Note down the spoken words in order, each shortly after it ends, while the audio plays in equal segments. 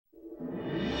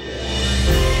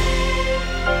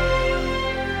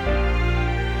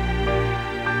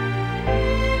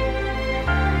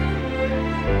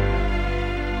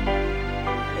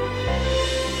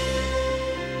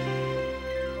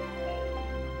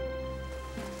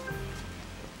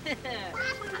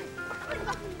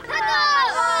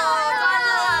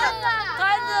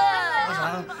我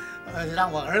想，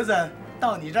让我儿子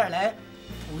到你这儿来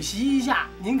补习一下。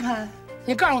您看，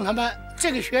你告诉他们，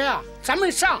这个学呀，咱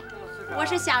们上。我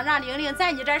是想让玲玲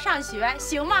在你这儿上学，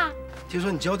行吗？听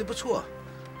说你教的不错，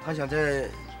他想在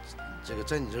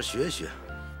你这儿学学。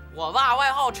我爸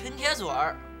外号陈铁嘴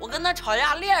儿，我跟他吵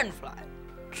架练出来。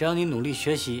只要你努力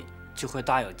学习，就会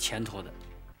大有前途的。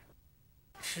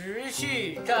持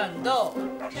续战斗，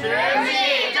持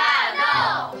续战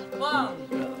斗，望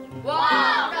着，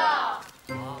望着。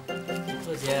好，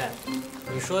作姐，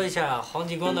你说一下黄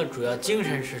继光的主要精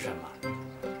神是什么？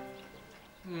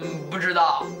不知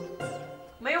道，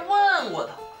没问过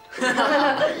他。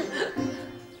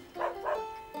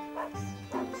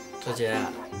作姐，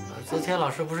昨天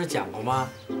老师不是讲过吗？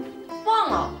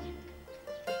忘了。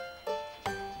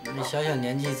你小小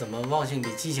年纪怎么忘性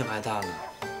比记性还大呢？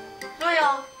对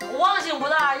呀，我忘性不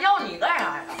大，要你干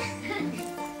啥呀？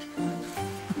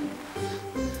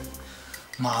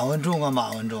马文仲啊，马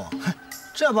文仲，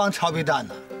这帮调皮蛋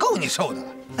呢，够你受的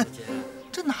了。姐，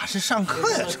这哪是上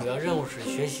课呀？主要任务是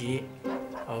学习，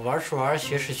玩是玩，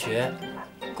学是学，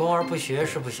光玩不学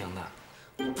是不行的。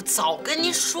我不早跟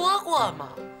你说过吗？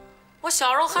我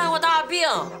小时候害过大病，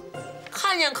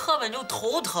看见课本就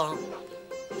头疼，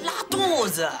拉肚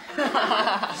子。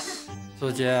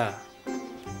作姐，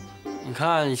你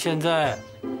看现在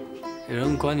有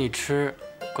人管你吃，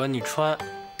管你穿，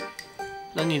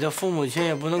那你的父母亲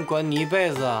也不能管你一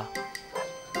辈子啊。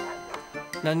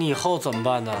那你以后怎么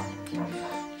办呢？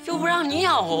又不让你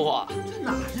养活我。这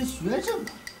哪是学生啊，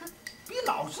比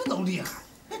老师都厉害，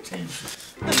真是。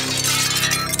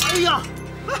哎呀，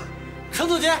陈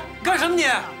作杰，干什么你？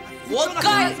活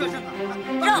该！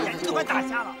让眼睛都快打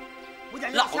瞎了。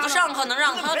老子上课能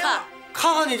让他看。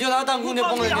看看你就拿弹弓就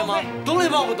崩人家吗？懂礼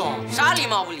貌不懂？啥礼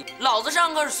貌不礼？老子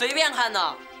上课是随便看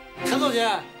的。陈作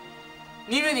杰，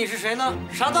你以为你是谁呢？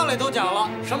啥道理都讲了，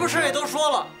什么事也都说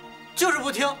了，就是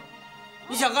不听。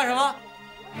你想干什么？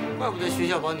怪不得学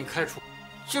校把你开除，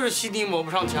就是稀泥抹不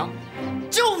上墙。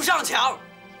就不上墙。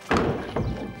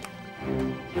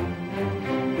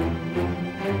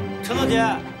陈作杰，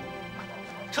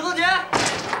陈作杰。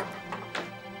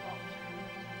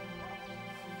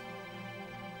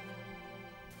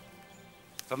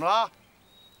怎么了？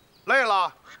累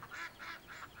了？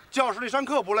教室里上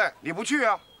课不累，你不去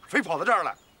啊？非跑到这儿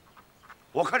来？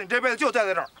我看你这辈子就待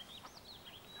在这儿。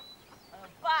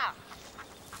爸，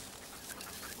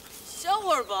歇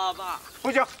会儿吧，爸。不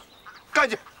行，干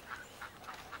去！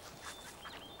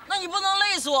那你不能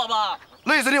累死我吧？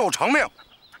累死你有偿命。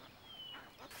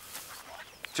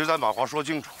今儿咱把话说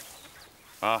清楚，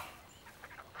啊，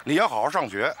你要好好上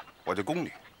学，我就供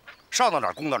你，上到哪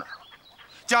儿供到哪儿。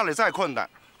家里再困难，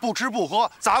不吃不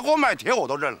喝，砸锅卖铁我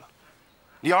都认了。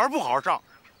你要是不好好上，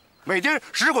每天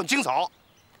10滚青草，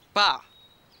爸，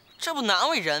这不难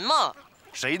为人吗？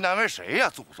谁难为谁呀，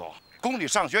祖宗！供你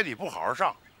上学，你不好好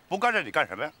上，不干这你干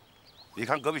什么呀？你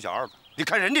看隔壁小二子，你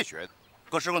看人家学的，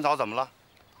搁10滚草怎么了？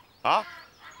啊，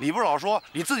你不是老说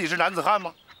你自己是男子汉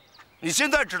吗？你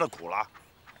现在知道苦了。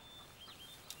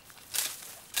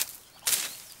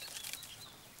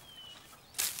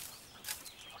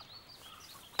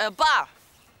哎，爸，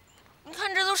你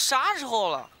看这都啥时候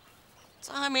了，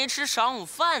咱还没吃晌午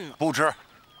饭呢。不吃，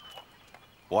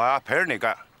我呀陪着你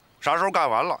干，啥时候干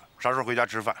完了，啥时候回家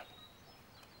吃饭。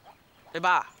哎，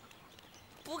爸，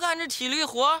不干这体力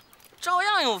活，照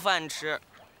样有饭吃。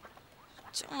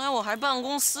将来我还办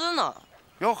公司呢。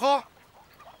哟呵，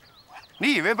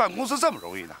你以为办公司这么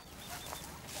容易呢？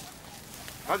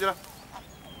拿起来，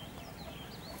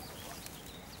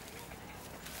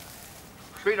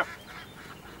背着。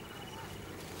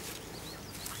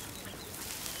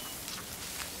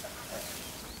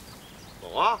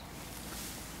走啊！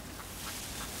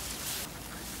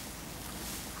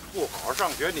不好好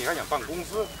上学，你还想办公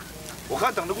司？我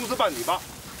看等着公司办你吧。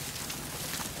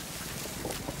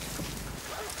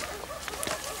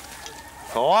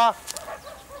走啊！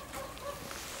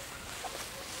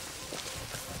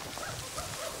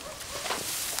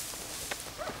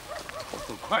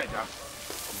走快点，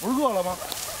不是饿了吗？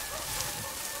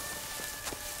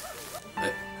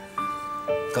哎，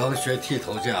刚学剃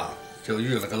头匠就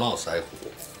遇了个络腮胡，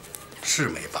是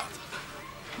没办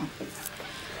法。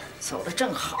走了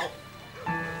正好，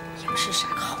也不是啥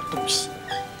个好东西，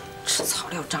吃草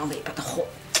料长尾巴的货。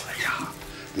哎呀，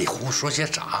你胡说些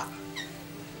啥？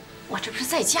我这不是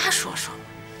在家说说吗？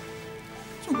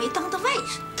又没当到外人。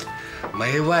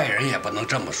没外人也不能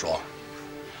这么说。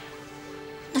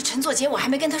那陈作杰我还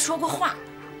没跟他说过话。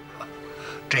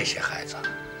这些孩子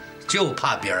就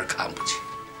怕别人看不起，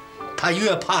他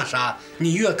越怕啥，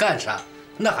你越干啥，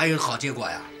那还有好结果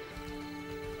呀？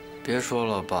别说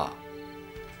了，爸。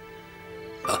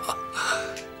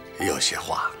有些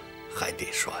话还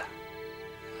得说呀。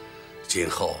今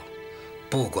后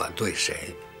不管对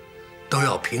谁，都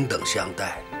要平等相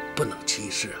待，不能歧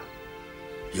视啊。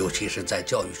尤其是在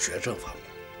教育学生方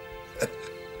面，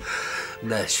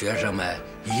那学生们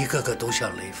一个个都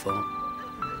像雷锋，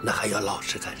那还要老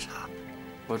师干啥？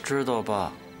我知道，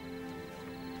爸。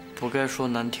不该说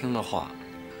难听的话。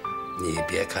你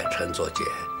别看陈作杰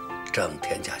整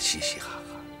天家嘻嘻哈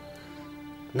哈，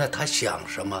那他想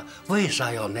什么？为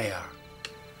啥要那样？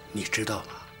你知道吗？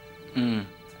嗯，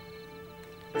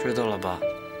知道了，爸。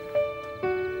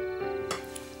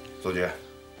作杰，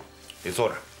你坐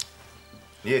着，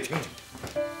你也听听。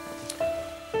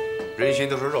人心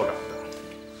都是肉长的，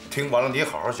听完了你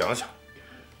好好想想。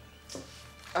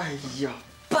哎呀，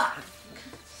爸，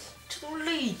这都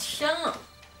累一天了，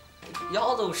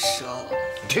腰都折了。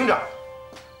你听着，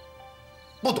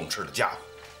不懂事的家伙。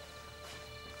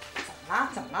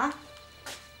怎么了？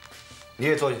你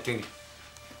也坐下听听。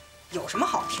有什么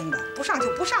好听的？不上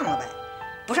就不上了呗，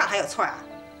不上还有错啊？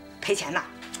赔钱呐？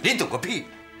你懂个屁！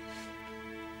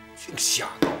净瞎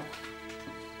闹。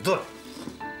你坐着。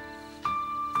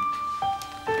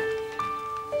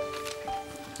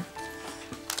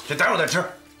这待会儿再吃。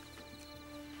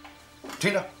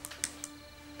听着。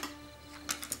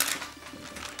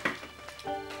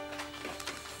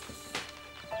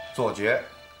作杰，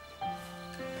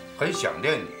很想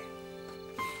念你。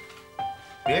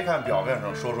别看表面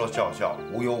上说说笑笑，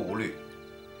无忧无虑，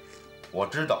我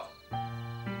知道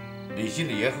你心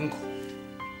里也很苦。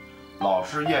老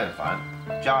师厌烦，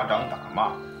家长打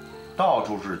骂，到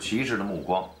处是歧视的目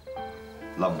光，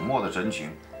冷漠的神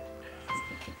情。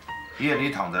夜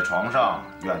里躺在床上，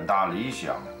远大理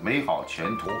想，美好前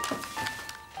途，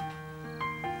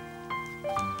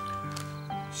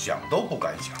想都不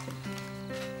敢想。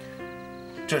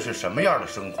这是什么样的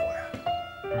生活呀？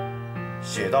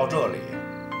写到这里，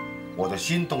我的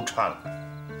心都颤了。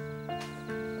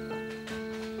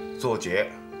作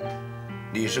杰，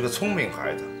你是个聪明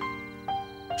孩子，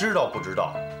知道不知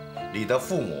道，你的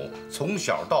父母从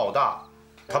小到大，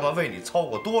他们为你操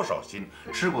过多少心，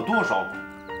吃过多少苦，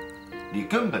你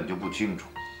根本就不清楚。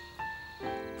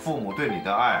父母对你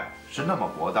的爱是那么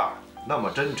博大，那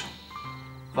么真诚，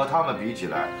和他们比起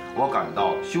来，我感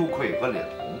到羞愧和脸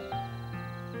红。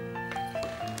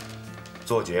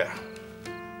作杰，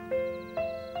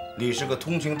你是个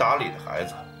通情达理的孩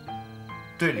子，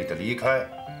对你的离开，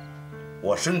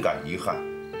我深感遗憾。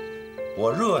我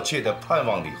热切地盼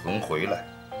望你能回来，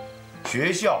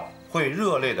学校会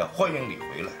热烈地欢迎你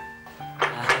回来。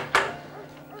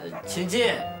请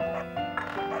进。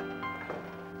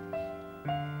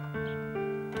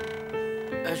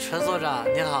陈所长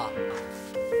您好。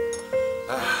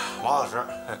哎，王老师，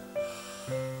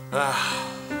哎，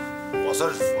我算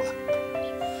是服了。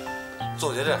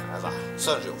作杰这孩子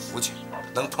算是有福气，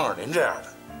能碰上您这样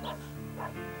的。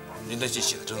您的戏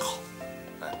写得真好，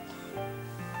哎，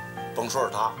甭说是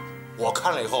他，我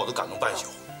看了以后我都感动半宿。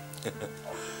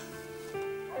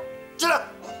进来，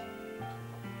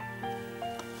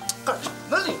干什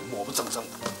么呢你？磨磨蹭蹭的，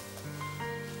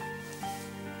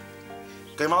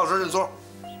给马老师认错。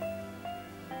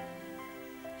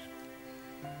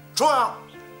说呀，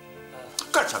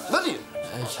干什么呢你？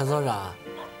陈所长，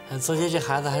作杰这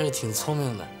孩子还是挺聪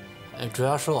明的，主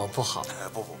要是我不好。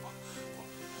不，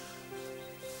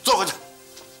坐回去。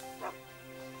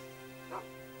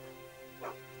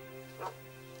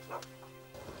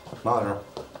马老师，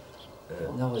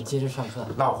那我接着上课。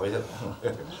那我回去了。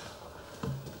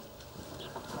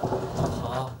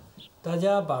好，大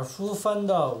家把书翻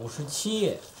到57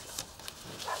页，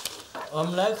我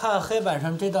们来看黑板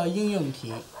上这道应用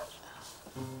题。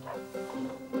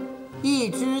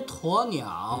一只鸵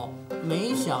鸟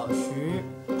每小时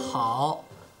跑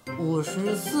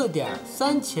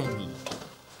54.3千米，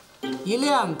一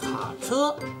辆卡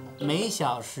车每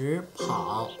小时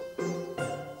跑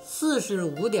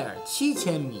45.7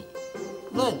千米。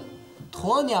问：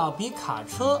鸵鸟比卡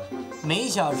车每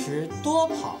小时多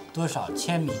跑多少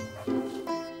千米？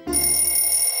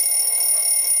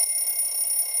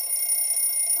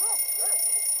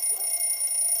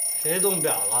谁动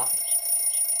表了？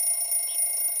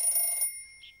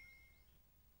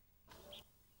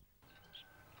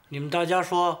你们大家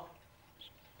说，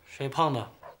谁胖的？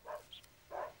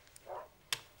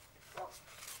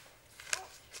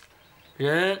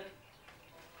人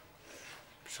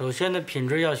首先的品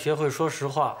质要学会说实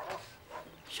话。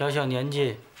小小年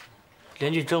纪，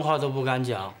连句真话都不敢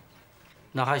讲，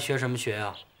那还学什么学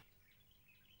啊？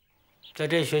在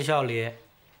这学校里，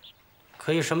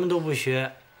可以什么都不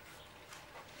学，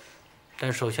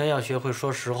但首先要学会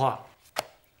说实话。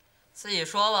自己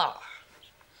说吧，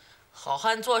好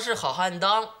汉做事好汉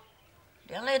当，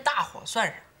连累大伙算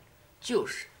什么？就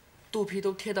是，肚皮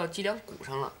都贴到脊梁骨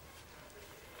上了。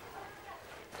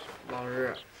老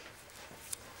师，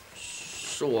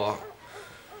是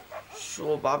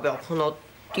我把表碰到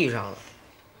地上了。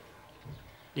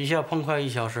一下碰快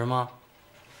1小时吗？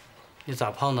你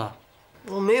咋碰的？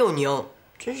我没有拧，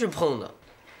真是碰的。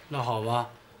那好吧，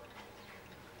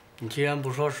你既然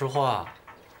不说实话，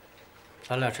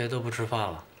咱俩谁都不吃饭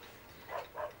了。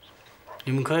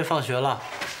你们可以放学了。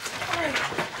哎呀！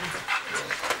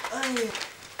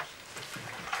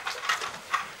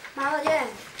马老见。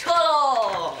撤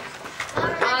喽！马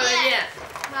老再见。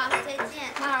马老再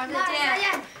见。马老再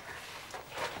见。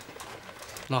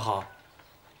那好，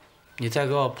你再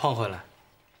给我碰回来。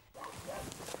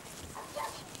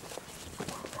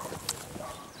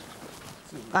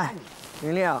哎，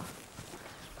玲玲，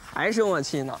还生我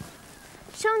气呢？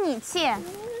生你气，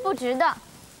不值得。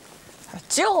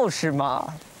就是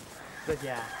嘛。小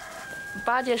姐，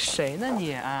巴结谁呢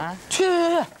你啊？去，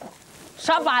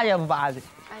啥巴结不巴结？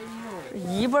哎呦，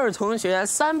一辈儿同学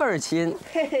，3辈儿亲。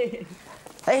嘿嘿。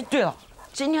哎，对了，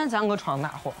今天咱可闯大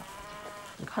祸。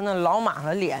你看那老马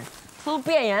的脸都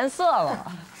变颜色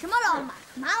了。什么老马？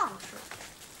马老师。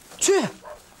去，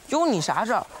有你啥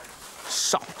事儿？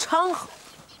少掺和。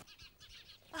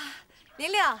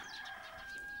玲玲，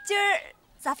今儿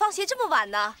咋放学这么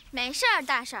晚呢？没事儿，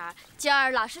大婶儿，今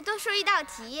儿老师多出一道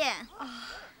题。啊，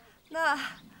那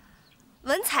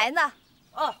文才呢？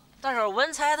哦，大婶，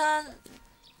文才他……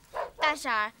大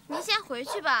婶儿，您先回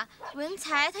去吧。文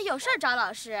才他有事儿找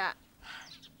老师。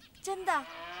真的？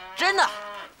真的。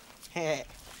嘿嘿，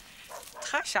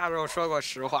他啥时候说过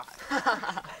实话？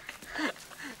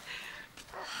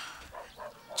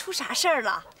出啥事儿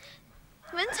了？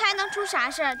文才能出啥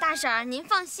事儿？大婶儿，您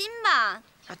放心吧。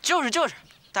就是，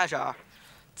大婶儿，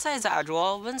再咋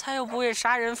着，文才又不会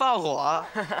杀人放火。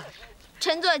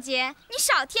陈作杰，你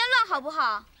少添乱好不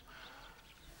好？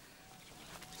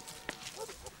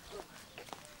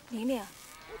玲玲，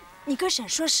你跟婶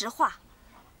说实话，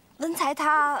文才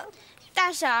他……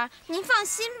大婶儿，您放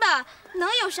心吧，能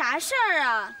有啥事儿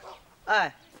啊？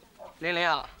哎，玲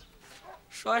玲，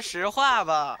说实话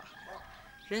吧。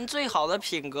人最好的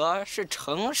品格是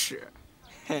诚实。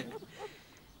哎，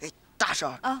大婶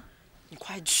啊，你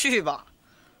快去吧，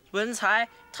文才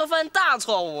他犯大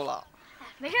错误了。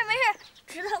没事，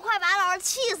只是快把老师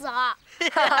气死了。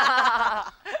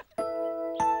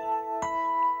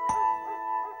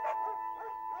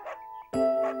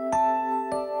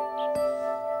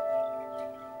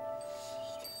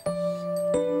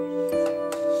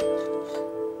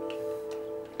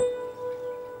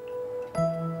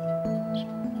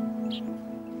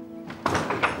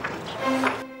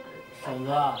婶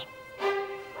子，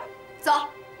走，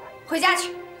回家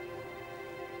去。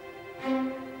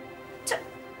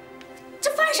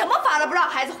这犯什么法了？不让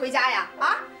孩子回家呀？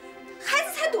啊，孩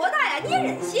子才多大呀？你也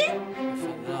忍心？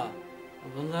婶子，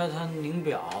文才他拧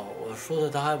表，我说的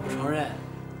他还不承认。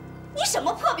你什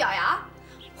么破表呀？啊，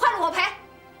坏了我赔。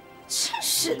真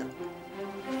是的。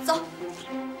走。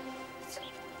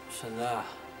婶子，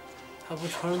他不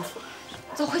承认错。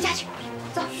走，回家去。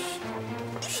走。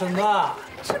婶子，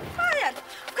吃饭呀！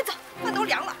快走，饭都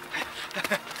凉了。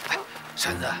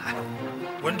婶子，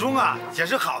文忠啊，也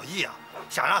是好意啊，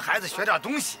想让孩子学点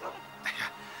东西。哎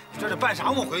呀，你说这半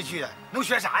晌午回去，能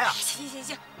学啥呀？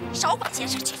行，少管闲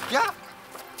事去。呀，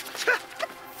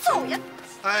走呀！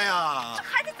哎呀，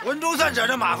文忠算惹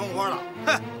着马蜂窝了。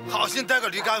哼，好心得个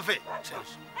驴肝肺，真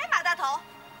是。哎，马大头，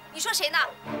你说谁呢？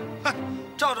哼，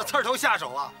照着刺儿头下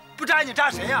手啊，不扎你扎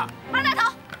谁呀？马大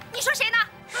头，你说谁呢？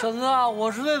婶子，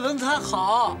我是为文才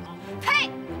好。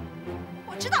呸！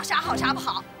我知道啥好啥不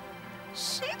好，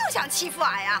谁都想欺负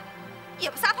俺呀，也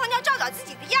不撒泡尿照照自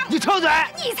己的样子。你臭嘴！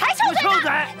你才臭嘴！你臭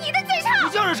嘴！你的嘴臭！你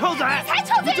就是臭嘴！你才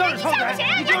臭嘴！你就是臭嘴！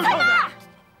你就是臭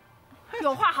嘴！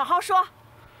有话好好说，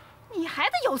你孩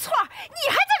子有错，你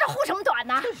还在这护什么短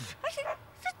呢？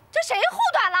这谁护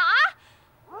短了啊？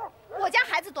我家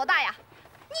孩子多大呀？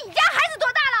你家孩子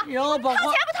多大了？掏钱不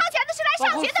掏钱的是来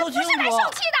上学的，不是来受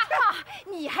气的。啊，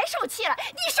你还受气了？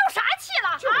你受啥气了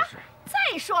啊？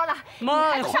再说了，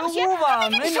妈，你回屋吧，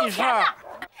没你事儿。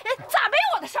咋没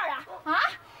我的事儿啊？啊，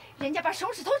人家把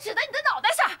手指头指在你的脑袋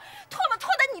上，唾沫吐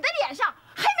在你的脸上，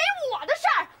还没我的事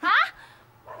儿啊？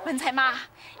文才妈，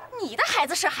你的孩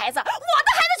子是孩子，我的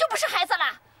孩子就不是孩子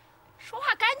了。说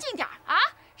话干净点啊！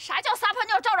啥叫撒泡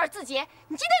尿照照自己？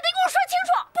你今天得给我说清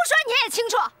楚，不说你也清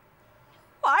楚。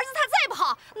我儿子他再不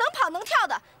好，能跑能跳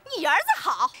的，你儿子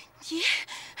好。你，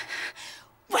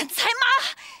文才妈。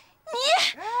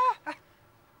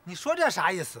你说这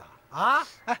啥意思啊？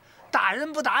哎，打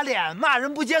人不打脸，骂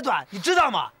人不揭短，你知道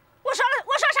吗？我说啥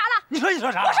了？你说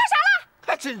啥了？我说啥了？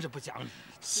还真是不讲理。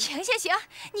行，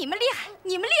你们厉害，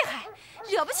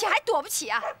惹不起还躲不起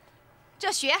啊！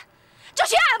这学俺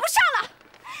不上了，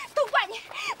都怪你，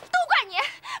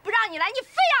不让你来，你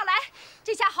非要来，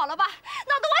这下好了吧？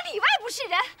闹得我里外不是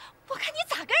人，我看你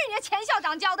咋跟人家钱校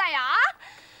长交代呀？啊！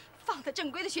放在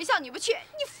正规的学校你不去，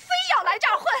你非要来这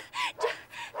儿混，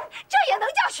这也能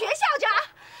叫学校长？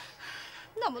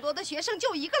那么多的学生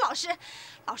就一个老师，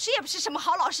老师也不是什么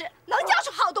好老师，能教出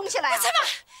好东西来啊？怎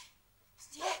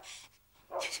么？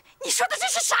你说的这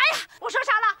是啥呀？我说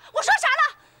啥了？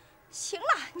行了，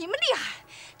你们厉害，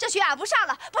这学俺不上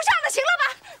了，行了吧？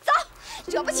走，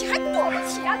惹不起还躲不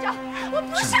起啊！这我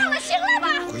不上了，行了吧？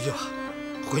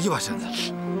回去吧，婶子。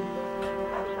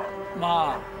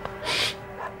妈，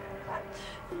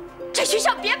这学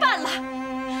校别办了，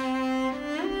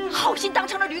好心当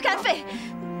成了驴肝肺，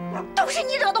都是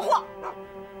你惹的祸。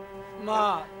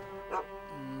妈，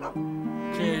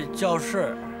这教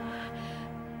室，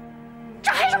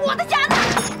这还是我的家呢。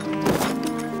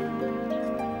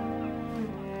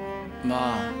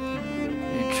妈，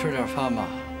你吃点饭吧。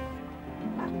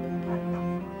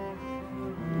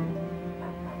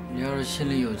你要是心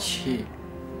里有气，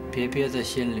别憋在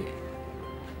心里。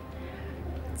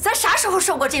咱啥时候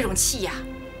受过这种气呀？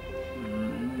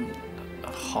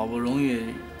好不容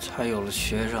易才有了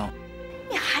学生，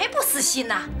你还不死心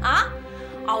呐？啊，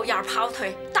熬夜跑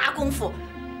腿大功夫，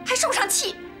还受上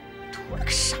气，图了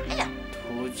个啥呀？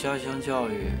图家乡教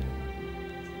育，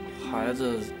孩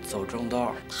子走正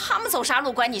道。他们走啥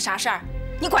路关你啥事儿？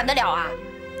你管得了啊？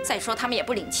再说他们也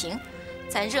不领情，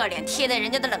咱热脸贴在人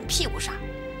家的冷屁股上，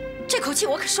这口气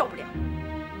我可受不了。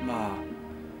妈，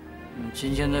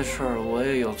今天的事儿我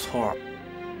也有错。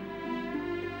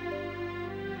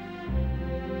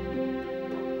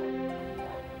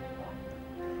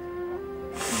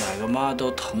哪个妈都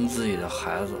疼自己的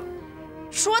孩子。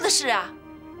说的是啊，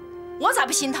我咋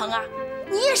不心疼啊？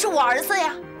你也是我儿子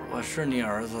呀。我是你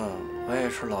儿子，我也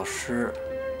是老师。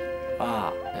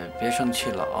妈，别生气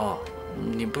了啊！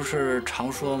你不是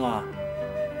常说吗？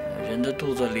人的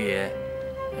肚子里，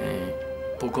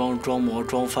不光装馍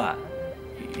装饭，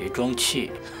也装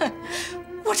气。哼，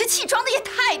我这气装的也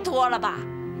太多了吧？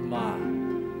妈，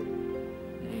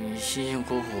你辛辛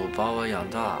苦苦把我养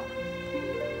大，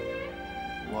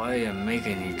我也没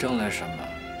给你挣来什么，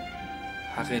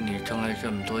还给你挣来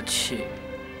这么多气，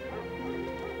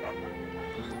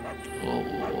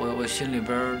我心里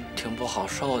边挺不好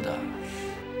受的。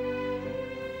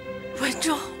文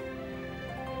仲，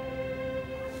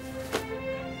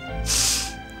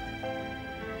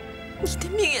你的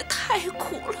命也太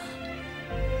苦了。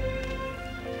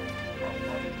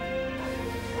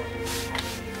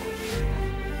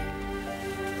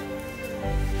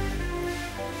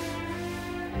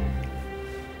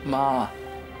妈，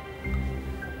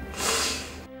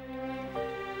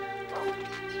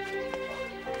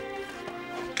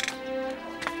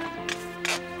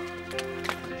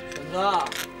婶子，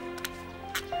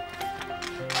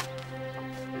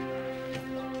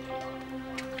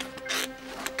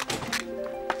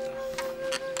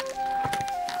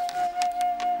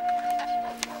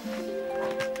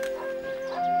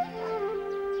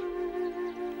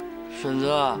婶子，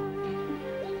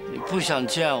你不想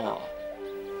见我？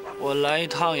我来一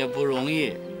趟也不容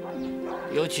易，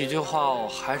有几句话我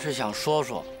还是想说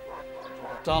说。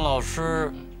当老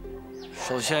师，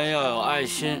首先要有爱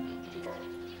心，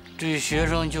对学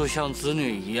生就像子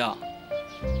女一样。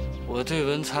我对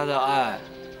文才的爱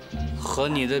和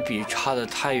你的比差得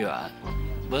太远。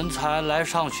文才来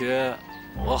上学，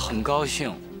我很高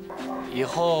兴；以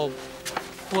后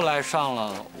不来上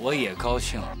了，我也高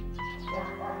兴。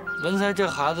文才这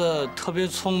孩子特别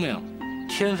聪明。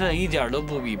天分一点都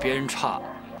不比别人差，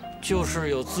就是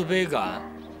有自卑感，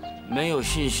没有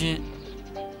信心，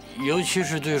尤其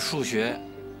是对数学。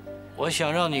我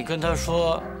想让你跟他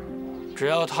说，只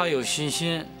要他有信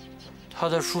心，他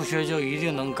的数学就一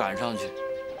定能赶上去。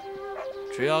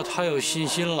只要他有信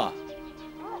心了，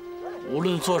无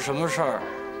论做什么事儿，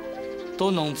都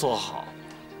能做好。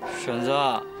婶子，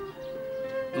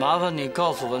麻烦你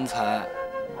告诉文才，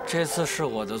这次是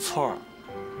我的错。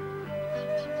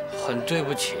很对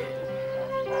不起。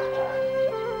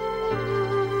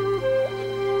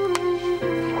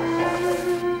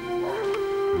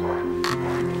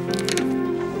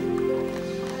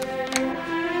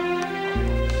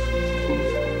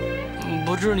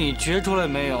不知你觉出来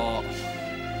没有？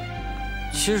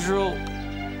其实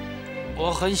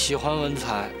我很喜欢文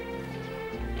才。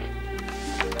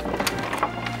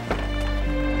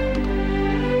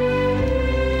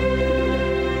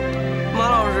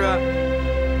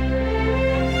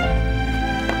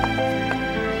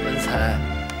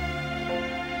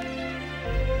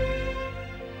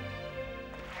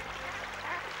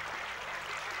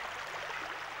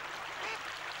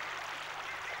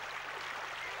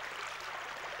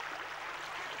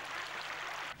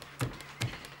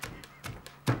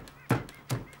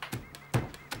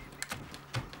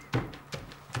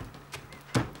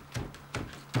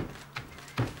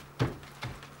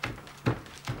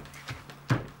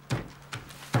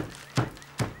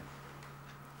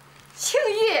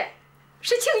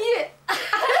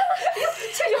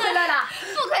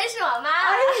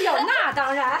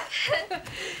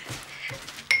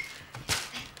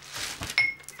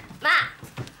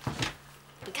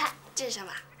上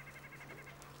吧。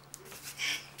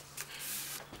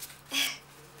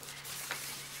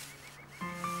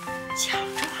奖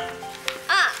状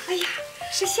啊！哎呀，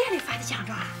是县里发的奖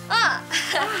状。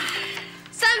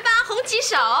388红旗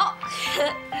手。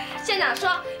县长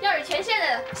说，要是全县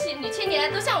的女青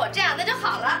年都像我这样，那就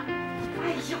好了。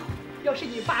哎呦，要是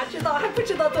你爸知道，还不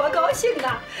知道多高兴呢。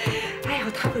哎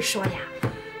呦，他会说呀，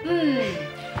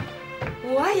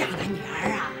我养的女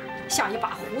儿啊，像一把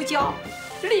胡椒，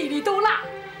粒粒都辣。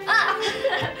啊，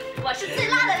我是最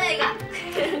辣的那个。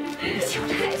你瞧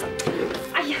这孩子，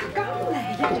哎呀，刚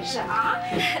来呀，这是啊！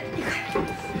你看，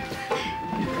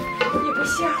你不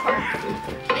歇会儿？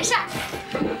没事儿。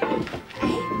哎，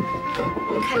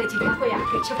你开了几天会呀？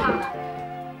给吃胖了？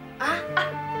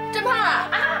真胖了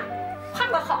啊！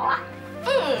胖的好啊！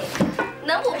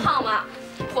能不胖吗？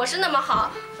伙食那么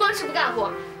好，光吃不干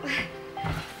活。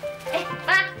哎，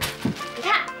妈，你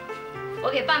看，我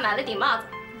给爸买了顶帽子。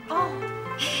哦。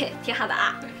挺好的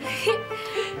啊！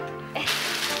哎，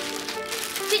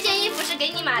这件衣服是给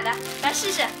你买的，来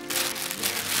试试。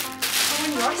我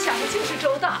女儿想的就是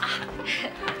周到啊！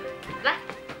来，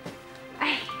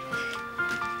哎，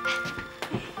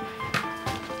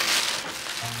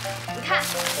你看，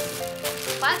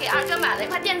我还给二哥买了一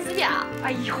块电子表。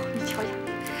哎呦，你瞧瞧，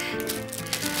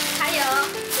还有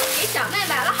给小妹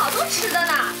买了好多吃的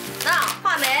呢，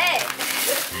画眉。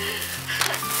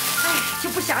哎，就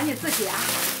不想你自己啊？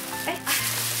哎，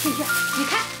欣欣，你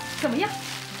看怎么样？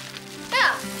哎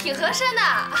呀，挺合身的，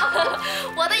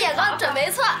我的眼光准没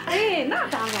错。哎，那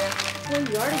当然，我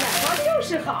女儿的眼光就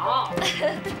是好。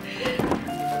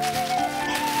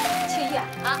青玉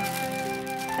啊，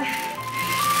哎，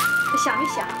想没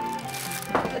想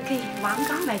给王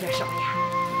刚买点什么呀？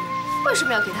为什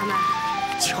么要给他买？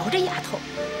瞧这丫头，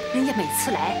人家每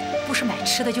次来不是买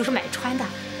吃的就是买穿的，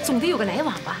总得有个来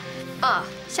往吧？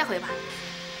下回吧。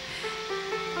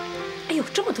哎呦，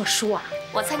这么多书啊！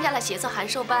我参加了写作函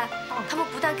授班，他们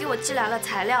不但给我寄来了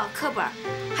材料、课本，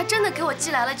还真的给我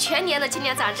寄来了全年的青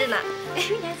年杂志呢。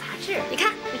去年杂志，你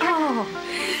看，你看。哦，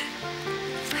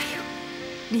哎呦，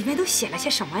里面都写了些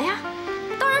什么呀？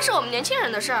当然是我们年轻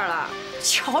人的事儿了。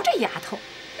瞧这丫头，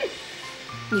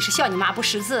你是笑你妈不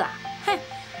识字啊？哼，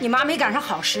你妈没赶上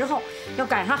好时候，要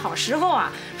赶上好时候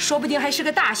啊，说不定还是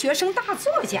个大学生、大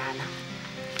作家呢。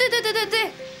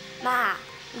对，妈，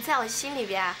你在我心里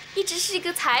边一直是一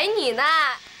个才女呢。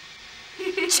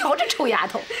瞧这臭丫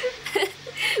头！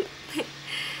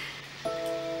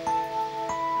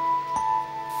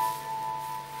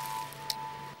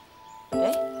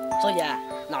哎，周姐，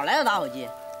哪来的打火机？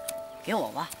给我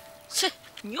吧。切，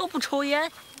你又不抽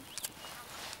烟？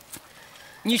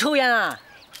你抽烟啊？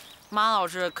马老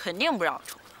师肯定不让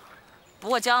抽，不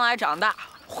过将来长大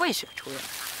会学抽烟。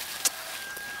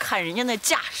看人家那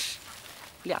架势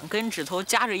，2根指头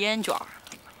夹着烟卷，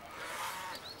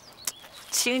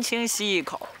轻轻吸一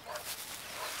口，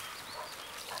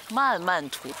慢慢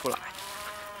吐出来，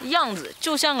样子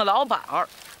就像个老板儿。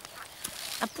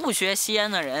那不学吸烟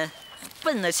的人，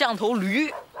笨得像头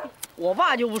驴。我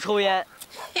爸就不抽烟。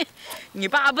你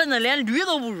爸笨得连驴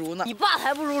都不如呢。你爸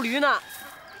才不如驴呢。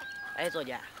哎，周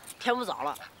姐，天不早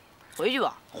了，回去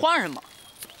吧。换什么？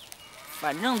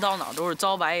反正到哪都是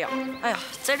遭白眼。哎呀，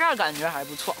在这儿感觉还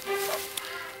不错。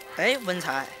哎，文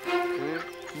才，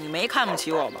你没看不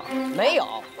起我吧？没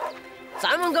有，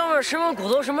咱们哥们儿什么骨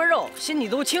头什么肉，心里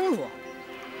都清楚。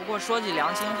不过说句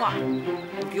良心话，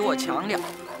你比我强点。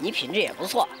你品质也不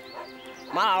错。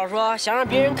马老师说，想让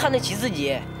别人看得起自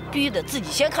己，必须得自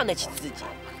己先看得起自己，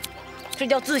这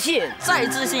叫自信。再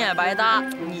自信也白搭，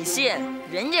你信，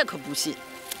人家可不信。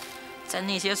在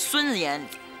那些孙子眼里，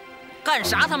干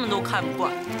啥他们都看不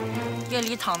惯，夜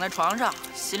里躺在床上，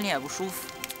心里也不舒服，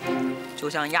就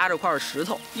像压着块石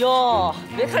头。哟，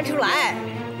别看出来，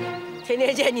天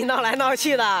天见你闹来闹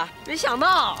去的，没想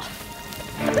到。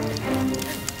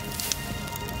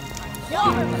火！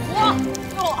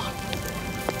哟！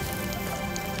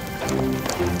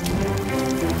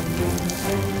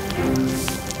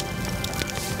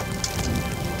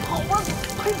跑吧，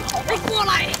快跑！哎，过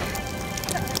来！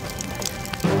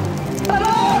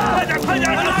快点，快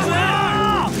点！拿水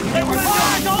啊！哎，快点，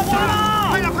着火了！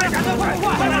快点，快点，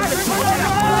快拿水！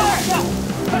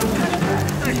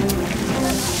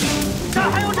这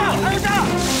还有这！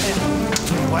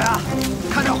我呀，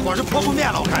看这火是扑不灭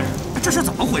了，我看是。这是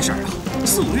怎么回事啊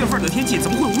？4、5月份的天气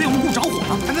怎么会无缘无故着火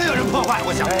呢？肯定有人破坏，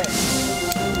我想。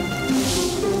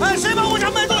哎，谁把我家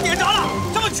门都点着了？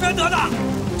这么缺德的！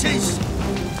真是，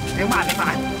别骂，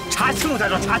查清楚再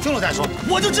说，查清楚再说。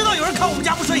我就知道有人看我们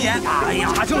家不顺眼。哎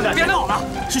呀，查清楚再说。别闹了，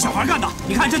是小孩干的。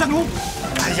你看这灯笼。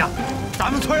哎呀，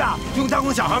咱们村啊，用弹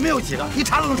弓小孩没有几个，一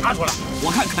查都能查出来。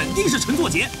我看肯定是陈作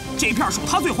杰，这片属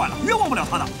他最坏了，冤枉不了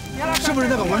他的。是不是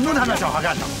那个文忠他们小孩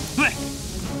干的？对，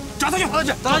找他去，找他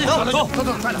去，找他去，走，快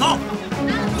点，走，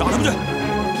找他们去。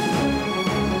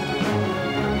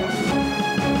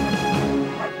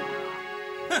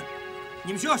哼，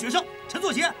你们学校学生陈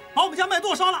作杰把我们家麦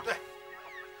垛烧了。对，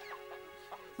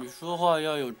你说话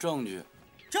要有证据。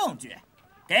证据，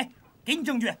给你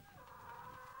证据。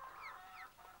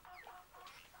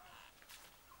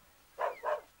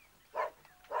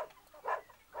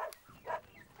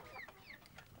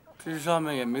这上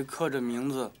面也没刻着名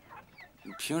字，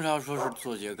你凭啥说是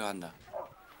作杰干的？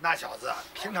那小子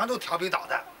平常都调皮捣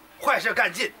蛋，坏事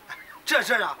干尽。这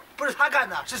事啊，不是他干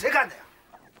的，是谁干的呀？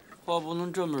话不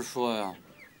能这么说呀，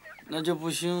那就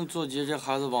不兴作杰这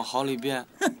孩子往好里变。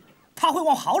哼，他会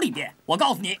往好里变。我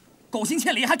告诉你，狗行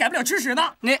千里还改不了吃屎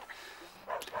呢。你，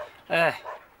哎，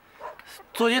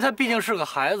作杰他毕竟是个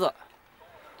孩子，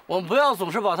我们不要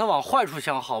总是把他往坏处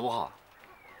想，好不好？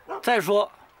再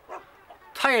说。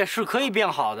他也是可以变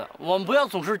好的，我们不要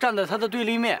总是站在他的对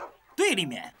立面。对立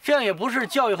面，这样也不是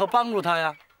教育和帮助他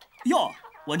呀。哟，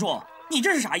文仲，你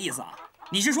这是啥意思啊？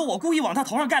你是说我故意往他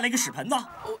头上盖了一个屎盆子？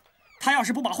他要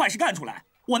是不把坏事干出来，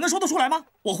我能说得出来吗？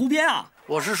我胡编啊！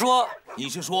我是说，你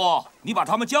是说你把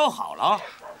他们教好了？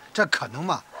这可能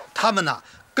吗？他们呢，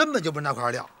根本就不是那块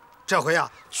料。这回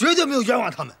啊，绝对没有冤枉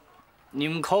他们。你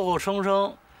们口口声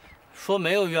声说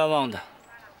没有冤枉的。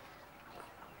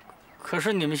可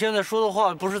是你们现在说的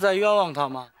话不是在冤枉他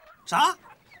吗？啥？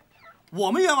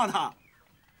我们冤枉他？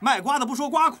卖瓜的不说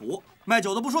瓜苦，卖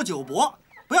酒的不说酒薄。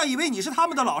不要以为你是他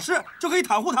们的老师就可以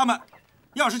袒护他们。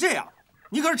要是这样，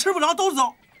你可是吃不着兜着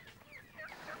走。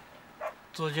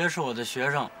作杰是我的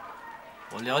学生，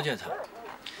我了解他，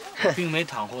我并没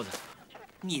袒护他。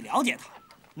你了解他？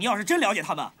你要是真了解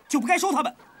他们，就不该收他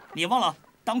们。你忘了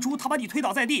当初他把你推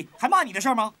倒在地还骂你的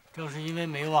事吗？正是因为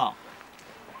没忘，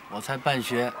我才办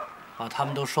学。把他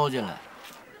们都收进来。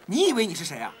你以为你是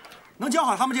谁啊？能教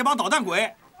好他们这帮捣蛋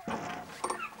鬼？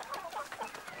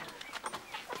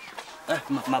哎，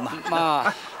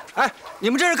妈，哎，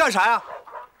你们这是干啥呀？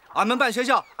俺们办学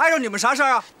校碍着你们啥事儿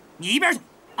啊？你一边去！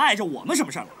碍着我们什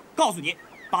么事儿了？告诉你，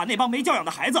把那帮没教养的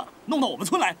孩子弄到我们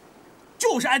村来，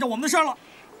就是碍着我们的事儿了。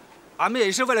俺们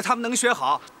也是为了他们能学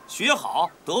好。学好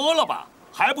得了吧，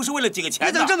还不是为了几个钱？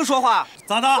你怎么这么说话？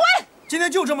咋的？滚！今天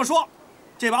就这么说。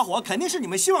这把火肯定是你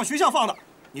们希望学校放的，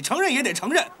你承认也得承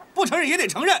认，不承认也得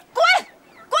承认。滚！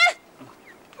滚！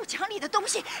不讲理的东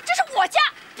西，这是我家，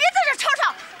别在这吵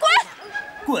吵！滚！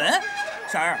滚！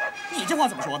婶儿，你这话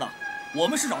怎么说的？我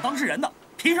们是找当事人的，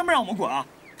凭什么让我们滚啊？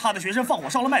他的学生放火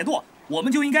烧了麦垛，我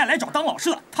们就应该来找当老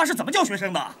师的。他是怎么教学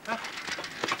生的？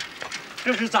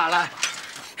这是咋了？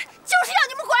就是要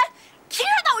你们滚！凭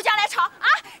什么到我家来吵啊？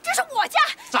这是我家！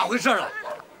咋回事了？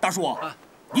大叔，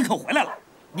你可回来了。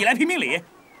你来评评理，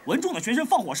文仲的学生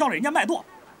放火烧了人家麦垛，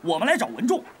我们来找文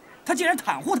仲，他竟然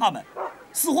袒护他们，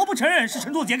死活不承认是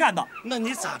陈作杰干的。那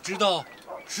你咋知道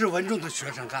是文仲的学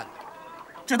生干的？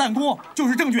这弹弓就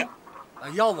是证据。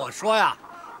要我说呀，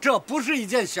这不是一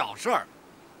件小事儿。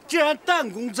既然弹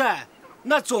弓在，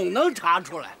那总能查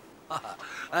出来。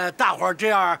大伙儿这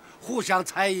样互相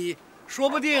猜疑，说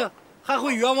不定还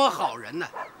会冤枉好人呢。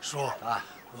叔啊，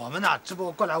我们呢只不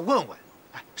过过来问问，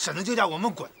哎，婶子就叫我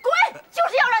们滚。滚！就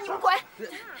是要让你们滚！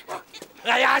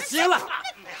哎呀，行了，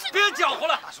别搅和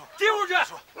了，进屋去。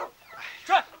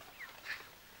去。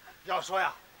要说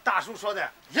呀，大叔说的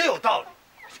也有道理，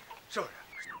是不是？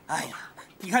哎呀，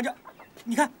你看这，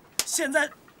你看现在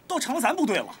都成了咱不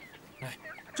对了。哎，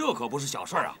这可不是小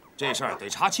事儿啊，这事儿得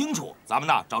查清楚。咱们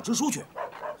呢找支书去。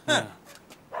哼，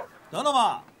得了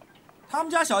吧，他们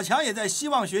家小强也在希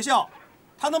望学校，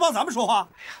他能帮咱们说话？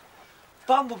哎呀，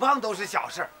帮不帮都是小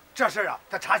事。这事儿啊，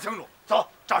得查清楚。走，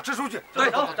找支书去。对，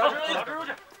走，找支书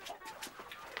去。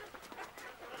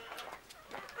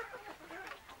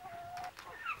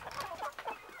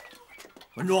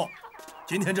文忠，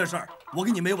今天这事儿我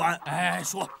跟你没完。哎，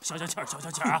说，消消气儿，消消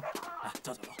气儿啊！哎，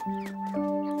走，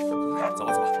走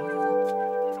吧。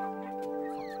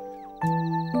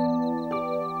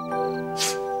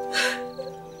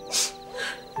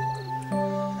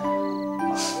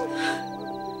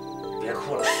别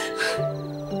哭了。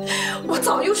我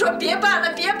早就说别办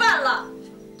了，别办了，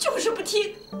就是不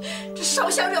听。这烧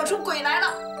香惹出鬼来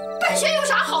了，办学有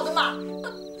啥好的嘛？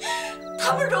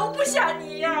他们容不下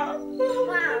你呀！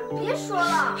妈，别说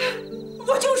了。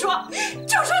我就说。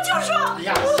哎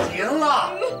呀，行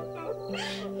了。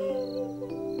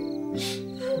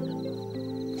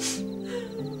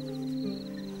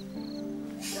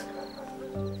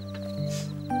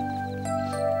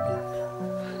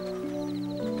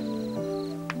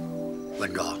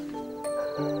文庄，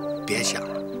别想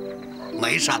了，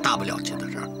没啥大不了紧的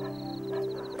事儿。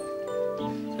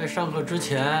在上课之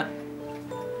前，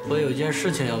我有件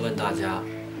事情要问大家，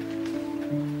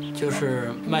就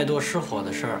是麦垛失火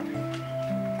的事儿。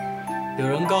有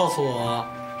人告诉我，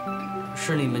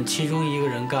是你们其中一个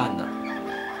人干的，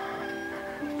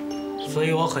所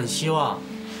以我很希望，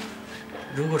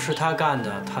如果是他干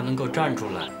的，他能够站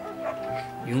出来，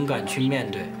勇敢去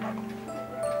面对。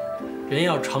人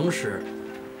要诚实。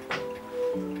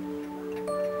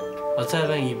我再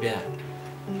问一遍，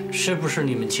是不是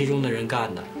你们其中的人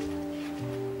干的？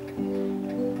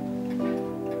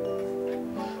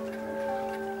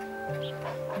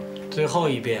最后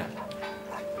一遍，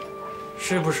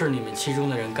是不是你们其中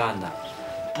的人干的？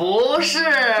不是。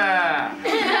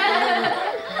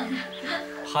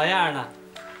好样的！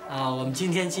啊，我们今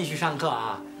天继续上课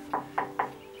啊。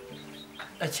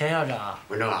钱校长。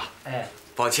文正啊。哎。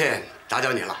抱歉打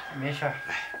搅你了。没事。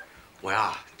哎，我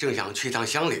呀正想去一趟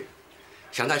乡里，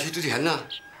想在去之前呢，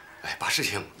把事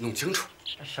情弄清楚。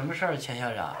什么事儿，钱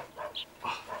校长？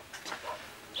啊，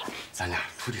咱俩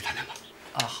出去谈谈吧。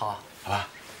啊，好。好吧。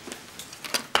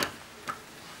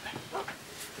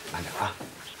慢点啊。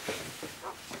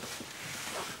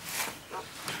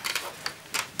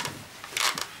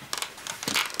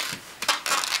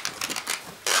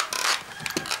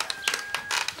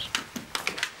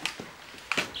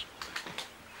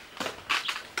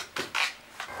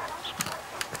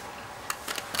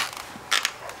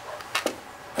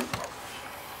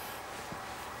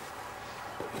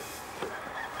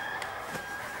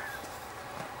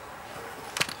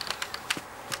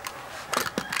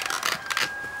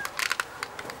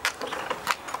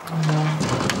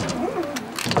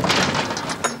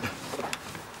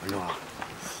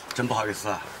真不好意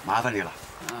思，麻烦你了。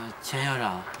钱校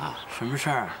长啊，什么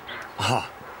事儿？啊，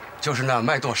就是那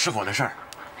麦垛失火的事儿。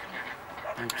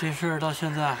这事儿到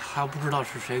现在还不知道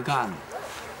是谁干的。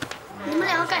你们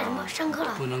俩要干什么？上课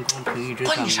了。不能光凭一支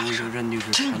弹弓就认定是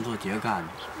陈作杰干的，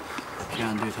这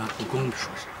样对他不公平。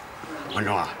文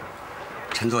忠啊，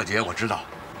陈作杰我知道，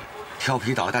调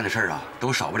皮捣蛋的事儿啊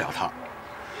都少不了他，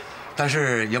但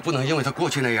是也不能因为他过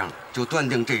去那样就断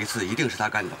定这一次一定是他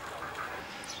干的。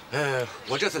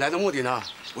我这次来的目的呢，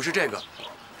不是这个，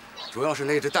主要是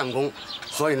那只弹弓，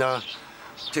所以呢，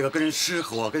这个跟失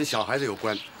火跟小孩子有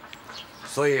关，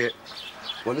所以，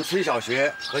我们村小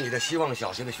学和你的希望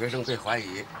小学的学生被怀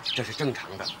疑，这是正常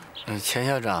的。钱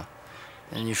校长，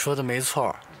你说的没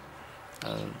错，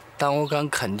但我敢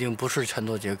肯定不是陈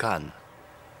作杰干的，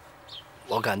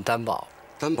我敢担保。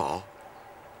担保？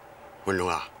文忠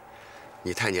啊，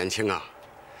你太年轻啊，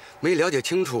没了解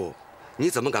清楚。你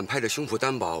怎么敢拍着胸脯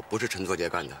担保不是陈作杰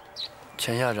干的？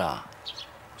钱校长，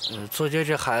作杰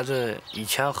这孩子以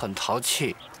前很淘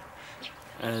气，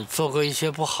做过一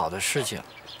些不好的事情，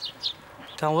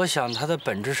但我想他的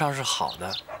本质上是好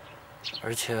的，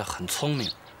而且很聪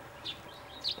明。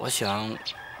我想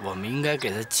我们应该给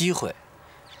他机会，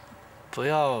不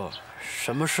要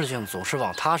什么事情总是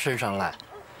往他身上赖。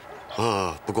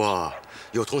不过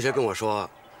有同学跟我说，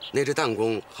那只弹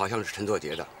弓好像是陈作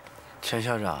杰的。钱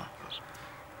校长。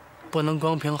不能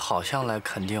光凭好像来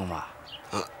肯定吧？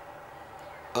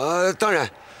当然，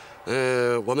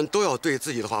我们都要对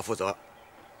自己的话负责，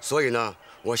所以呢，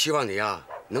我希望你啊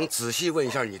能仔细问一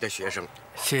下你的学生。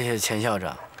谢谢钱校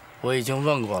长，我已经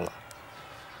问过了。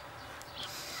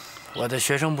我的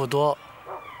学生不多，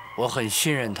我很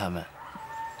信任他们。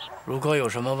如果有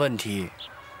什么问题，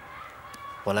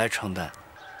我来承担。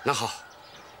那好，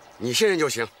你信任就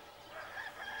行。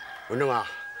文正啊，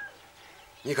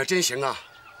你可真行啊！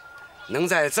能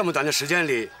在这么短的时间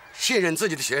里信任自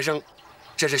己的学生，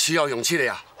这是需要勇气的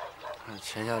呀。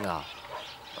钱校长，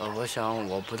我想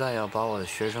我不但要把我的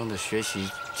学生的学习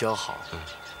教好，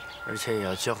而且也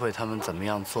要教会他们怎么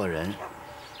样做人。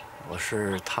我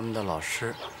是他们的老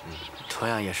师，同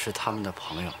样也是他们的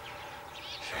朋友。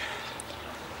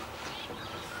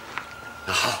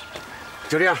那好，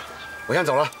就这样，我先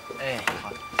走了。哎，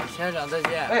好，钱校长再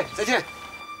见。哎，再见。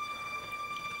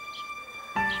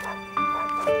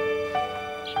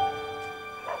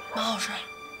马老师，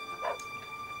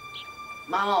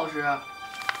马老师，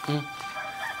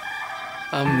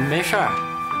没事儿，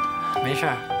没事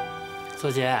儿，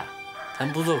作杰，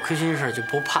咱不做亏心事就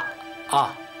不怕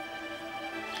啊。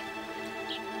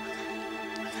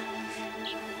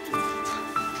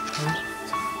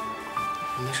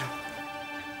没事。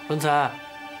文才，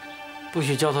不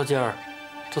许交头接耳，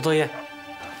做作业。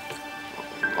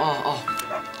哦。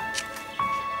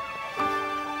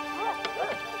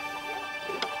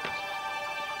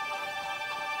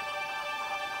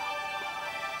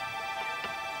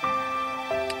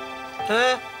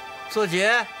哎，作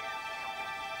杰，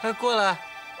快过来，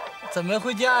怎么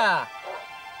回家呀？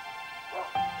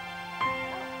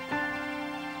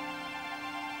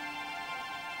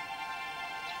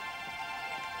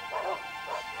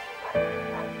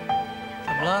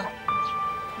怎么了？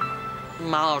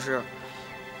马老师，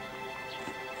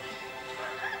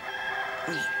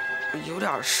有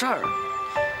点事儿。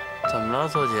怎么了，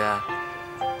作杰？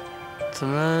怎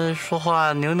么说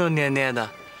话扭扭捏捏的？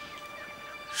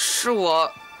是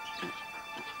我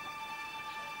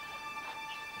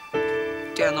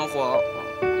点的火。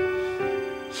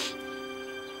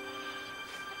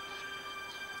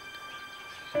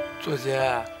作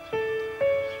杰，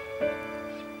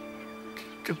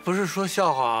这不是说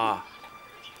笑话啊！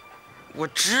我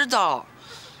知道，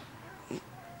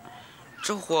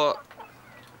这火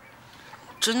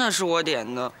真的是我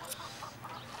点的，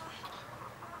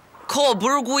可我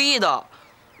不是故意的，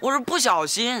我是不小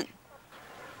心。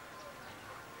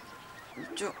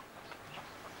就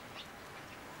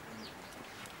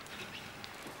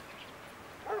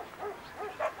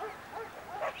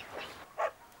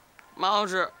马老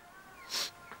师，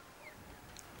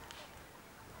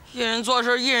一人做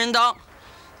事一人当，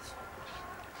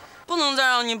不能再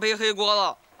让您背黑锅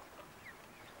了。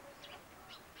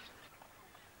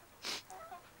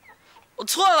我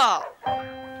错了。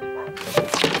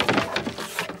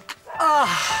啊！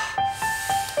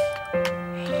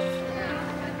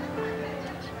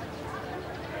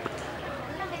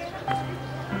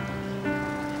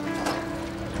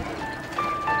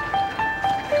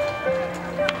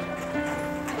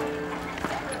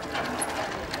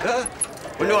哎，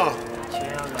文仲，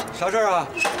啥事儿啊？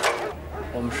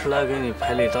我们是来给你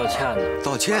赔礼道歉的。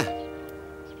道歉？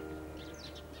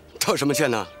道什么歉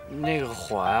呢？那个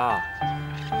火呀，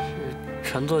是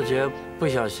陈作杰不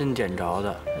小心点着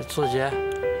的。作杰，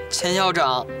钱校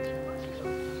长，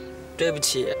对不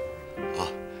起。啊，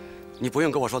你不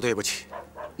用跟我说对不起，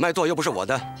卖座又不是我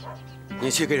的，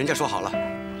你去跟人家说好了。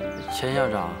钱校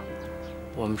长，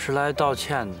我们是来道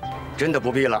歉的。真的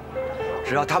不必了，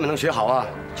只要他们能学好啊，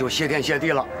就谢天谢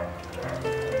地了。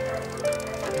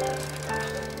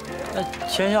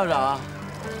钱校长，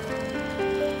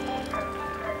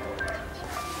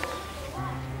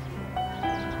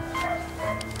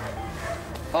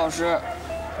老师，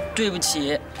对不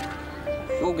起，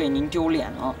又给您丢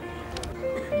脸了。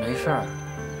没事儿，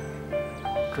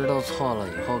知道错了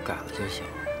以后改了就行。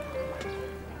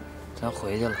咱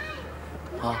回去了，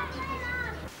啊。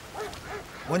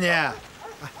文妮，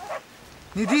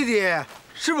你弟弟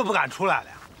是不是不敢出来了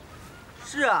呀？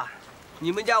是啊，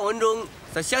你们家文忠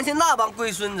咋相信那帮龟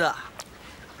孙子？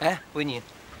哎，维尼，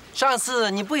上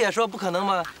次你不也说不可能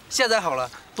吗？现在好了，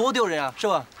多丢人啊，是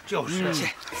吧？就是，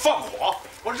放火！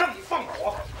我让你放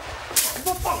火！你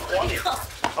不放火你！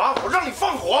啊！我让你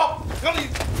放火！让你，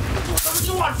我他妈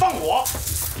就让你放火！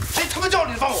谁他妈叫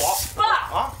你放火？爸！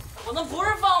啊！我那不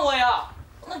是放火呀，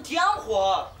我那点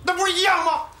火。那不是一样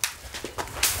吗？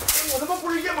我他妈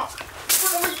不是一样吗？不是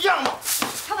他妈一样吗？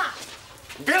他爸，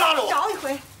你别拉着我！饶一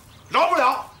回。饶不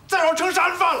了，再饶成杀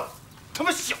人犯了。他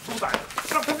妈小兔崽子，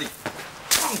让他们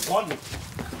放火你，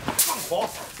放火！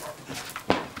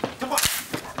他妈！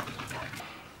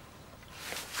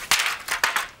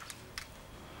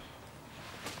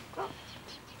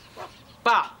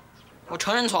爸，我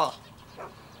承认错了，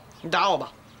你打我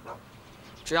吧，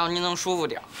只要您能舒服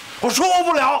点。我舒服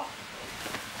不了，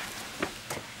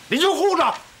你就护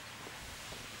着。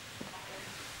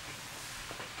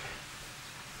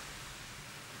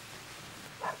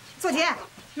作杰，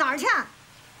哪儿去？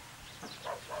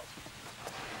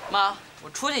妈，我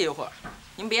出去一会儿，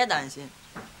您别担心。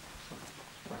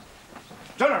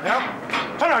上哪儿去？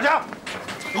上哪儿去？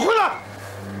你回来！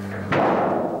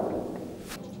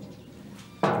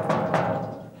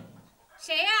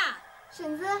谁呀？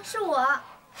婶子，是我。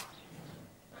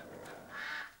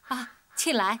啊，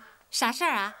庆来，啥事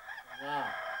儿啊？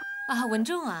啊，文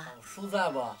仲啊。叔在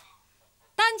不？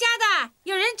当家的，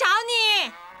有人找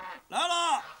你。来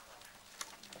了。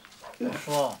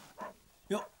叔。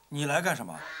哟，你来干什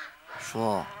么？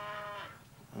叔，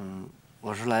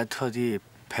我是来特地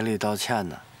赔礼道歉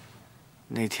的。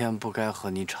那天不该和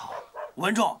你吵。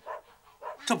文仲，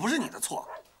这不是你的错，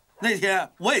那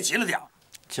天我也急了点儿。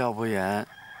教不严，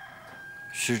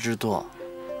师之惰。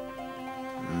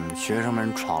学生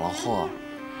们闯了祸，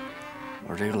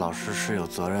我这个老师是有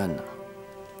责任的，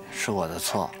是我的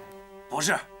错。不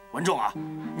是，文仲啊，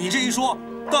你这一说，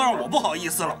倒让我不好意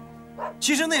思了。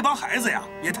其实那帮孩子呀，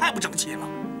也太不争气了。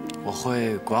我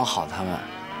会管好他们，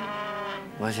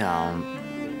我想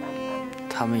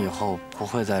他们以后不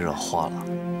会再惹祸了。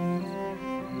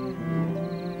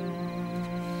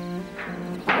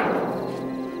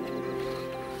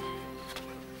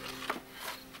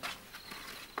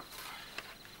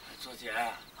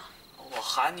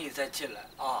喊你再进来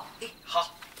啊。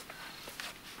好。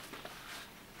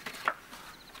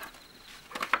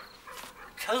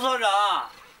陈所长，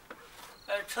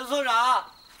陈所长，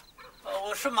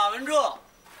我是马文仲，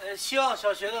希望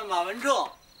小学的马文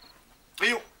仲。哎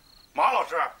呦，马老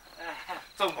师，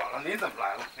这么晚了，您怎么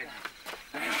来了？哎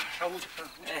呀，上屋去，上屋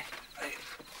去。哎，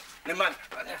您慢点，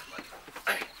慢点，慢点。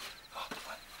哎，好，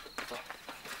走，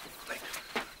哎，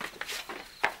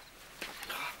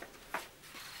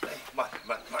哎，慢点，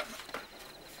慢点，慢点。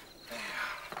哎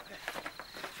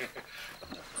呀，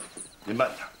您慢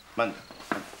点，慢点。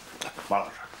马老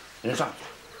师，您上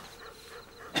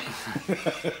去。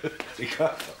你看，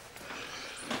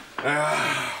哎呀，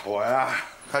我呀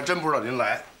还真不知道您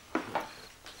来，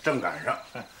正赶上，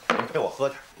您陪我喝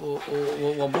点。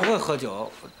我不会喝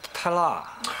酒，太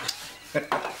辣。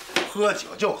喝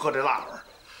酒就喝这辣味儿，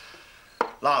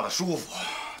辣的舒服，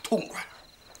痛快。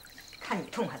看你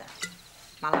痛快的，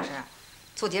马老师，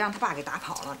作杰让他爸给打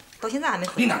跑了，到现在还没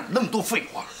回来。你哪那么多废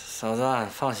话？嫂子，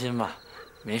放心吧，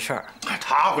没事儿。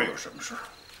他会有什么事？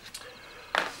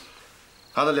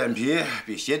他的脸皮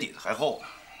比鞋底子还厚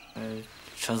呢。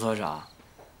陈所长，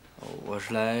我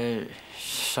是来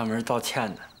上门道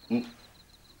歉的。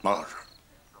马老师，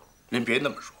您别那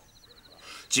么说，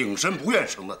井深不愿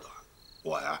生的短。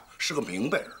我呀是个明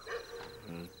白人。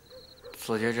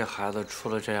作杰这孩子出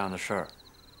了这样的事儿，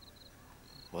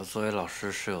我作为老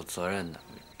师是有责任的。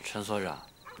陈所长，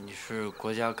你是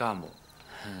国家干部，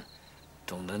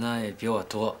懂得呢也比我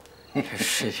多，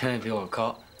水平也比我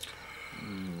高。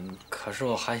可是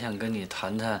我还想跟你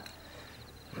谈谈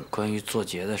关于作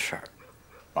杰的事儿。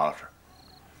马老师，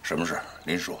什么事儿？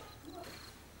您说。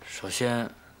首先，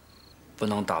不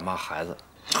能打骂孩子。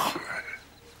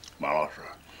马老师，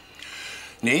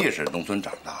您也是农村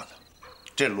长大的，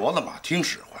这骡子马听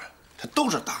使唤，它都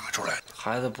是打出来的。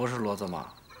孩子不是骡子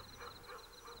马。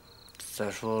再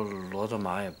说骡子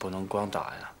马也不能光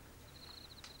打呀。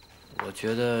我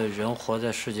觉得人活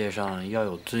在世界上要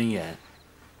有尊严，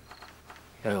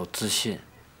要有自信。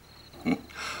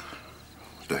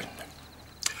对。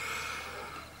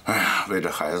哎呀，为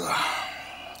这孩子，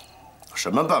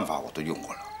什么办法我都用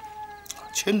过了，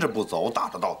牵着不走，打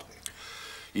着倒退。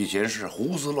以前是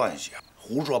胡思乱想、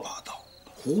胡说八道、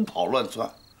胡跑乱窜，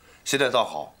现在倒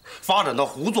好，发展到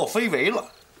胡作非为了。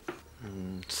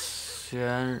虽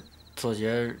然作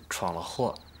杰闯了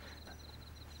祸，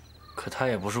可他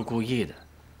也不是故意的。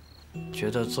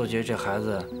觉得作杰这孩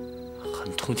子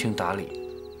很通情达理，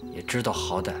也知道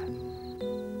好歹。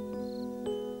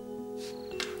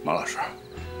马老师，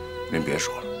您别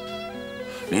说了，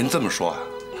您这么说啊，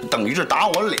等于是打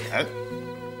我脸。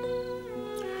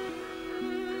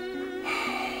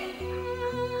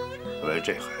为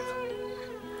这孩子，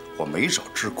我没少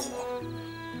吃苦。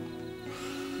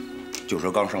就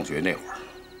说刚上学那会儿，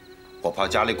我怕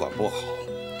家里管不好，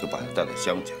就把他带到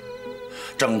乡下，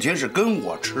整天是跟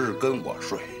我吃跟我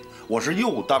睡，我是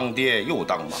又当爹又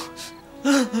当妈。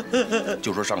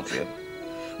就说上学，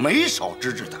没少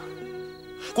支持他，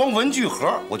光文具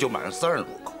盒我就买了30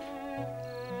多个。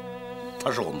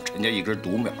他是我们陈家一根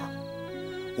独苗，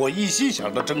我一心想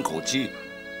让他争口气，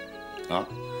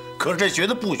可是这学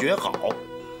的不学好，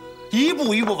一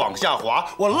步一步往下滑，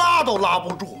我拉都拉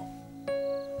不住。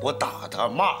我打他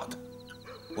骂他，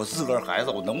我自个儿孩子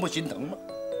我能不心疼吗？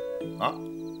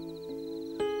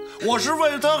我是为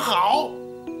了他好。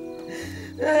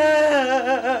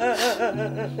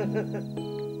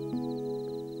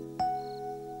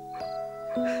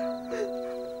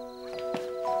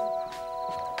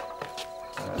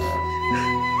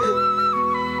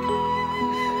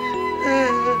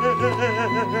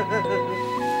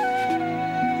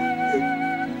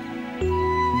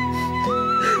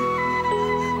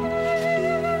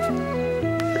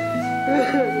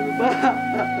爸。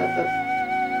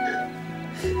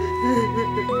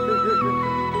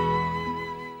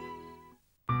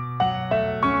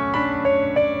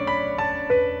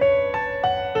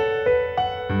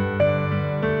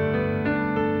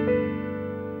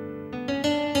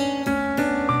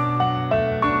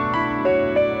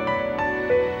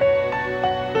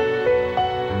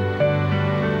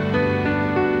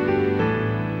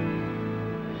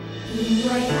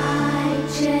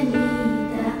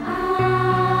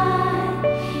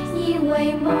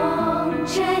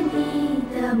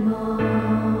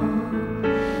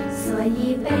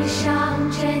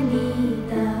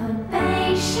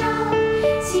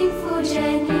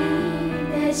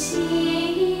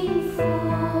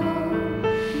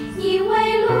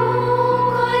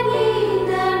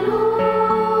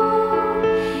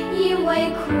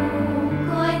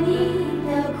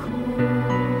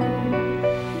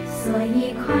所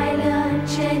以快乐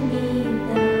着你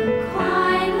的快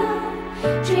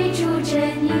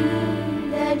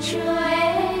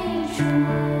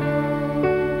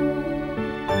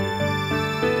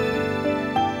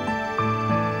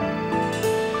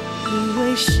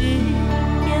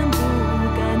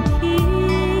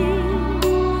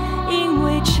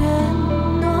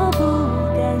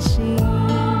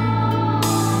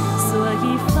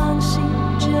以放心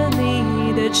着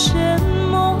你的沉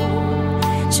默，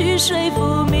去说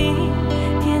服明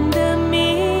天的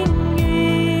命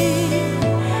运。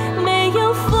没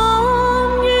有风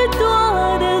雨躲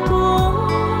得过，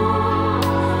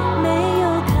没有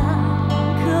坎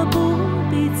坷不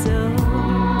必走，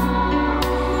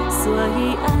所以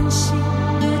安心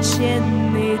地牵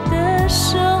你的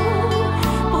手，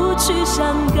不去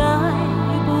想刚